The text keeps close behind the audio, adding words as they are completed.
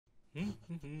Do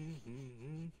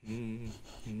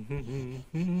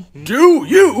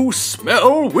you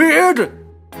smell weird?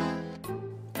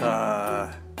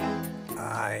 Well,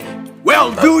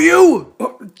 do you?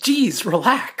 Geez,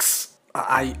 relax.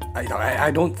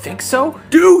 I don't think so.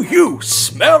 Do you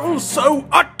smell so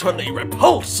utterly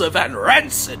repulsive and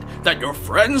rancid that your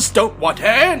friends don't want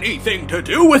anything to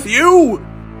do with you?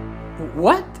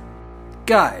 What?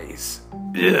 Guys.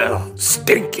 Ugh,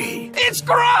 stinky. It's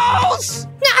gross!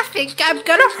 I think I'm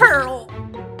gonna hurl.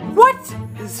 What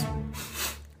is...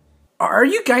 Are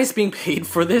you guys being paid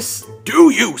for this? Do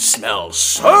you smell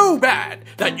so bad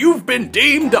that you've been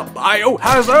deemed a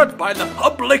biohazard by the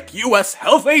public U.S.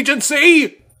 Health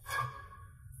Agency?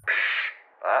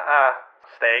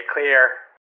 Stay clear.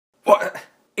 What?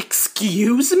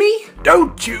 Excuse me?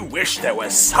 Don't you wish there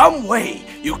was some way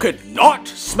you could not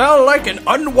smell like an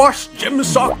unwashed gym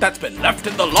sock that's been left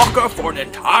in the locker for an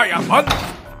entire month?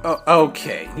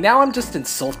 Okay, now I'm just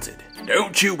insulted.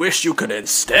 Don't you wish you could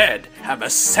instead have a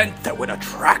scent that would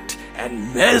attract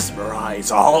and mesmerize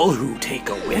all who take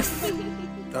a whiff?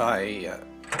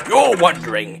 You're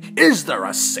wondering, is there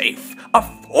a safe,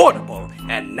 affordable,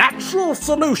 and natural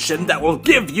solution that will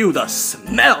give you the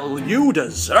smell you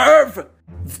deserve?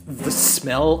 The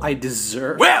smell I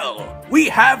deserve? Well, we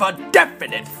have a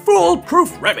definite,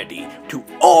 foolproof remedy to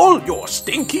all your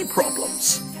stinky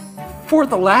problems. For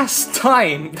the last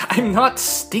time, I'm not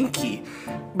stinky.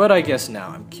 But I guess now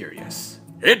I'm curious.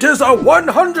 It is a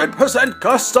 100%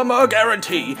 customer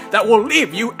guarantee that will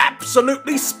leave you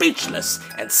absolutely speechless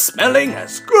and smelling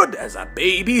as good as a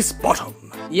baby's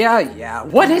bottom. Yeah,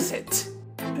 what is it?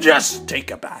 Just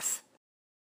take a bath.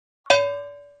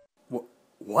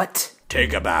 What?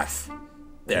 Take a bath.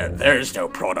 There's no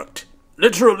product.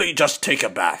 Literally just take a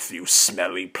bath, you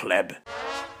smelly pleb.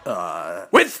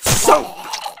 With soap!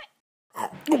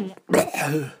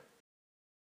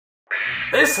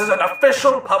 This is an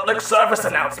official public service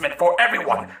announcement for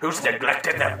everyone who's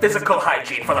neglected their physical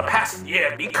hygiene for the past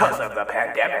year because of the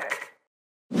pandemic.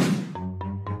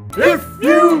 If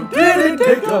you didn't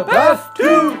take a bath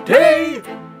today,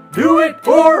 do it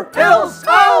or else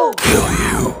I'll kill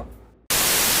you.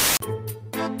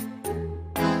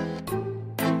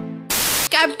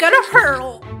 I'm gonna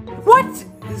hurl. What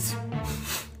is...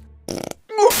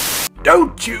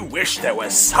 Don't you wish there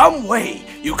was some way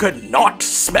you could not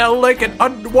smell like an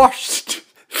unwashed...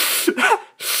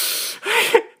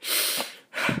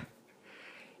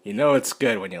 You know it's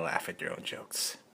good when you laugh at your own jokes.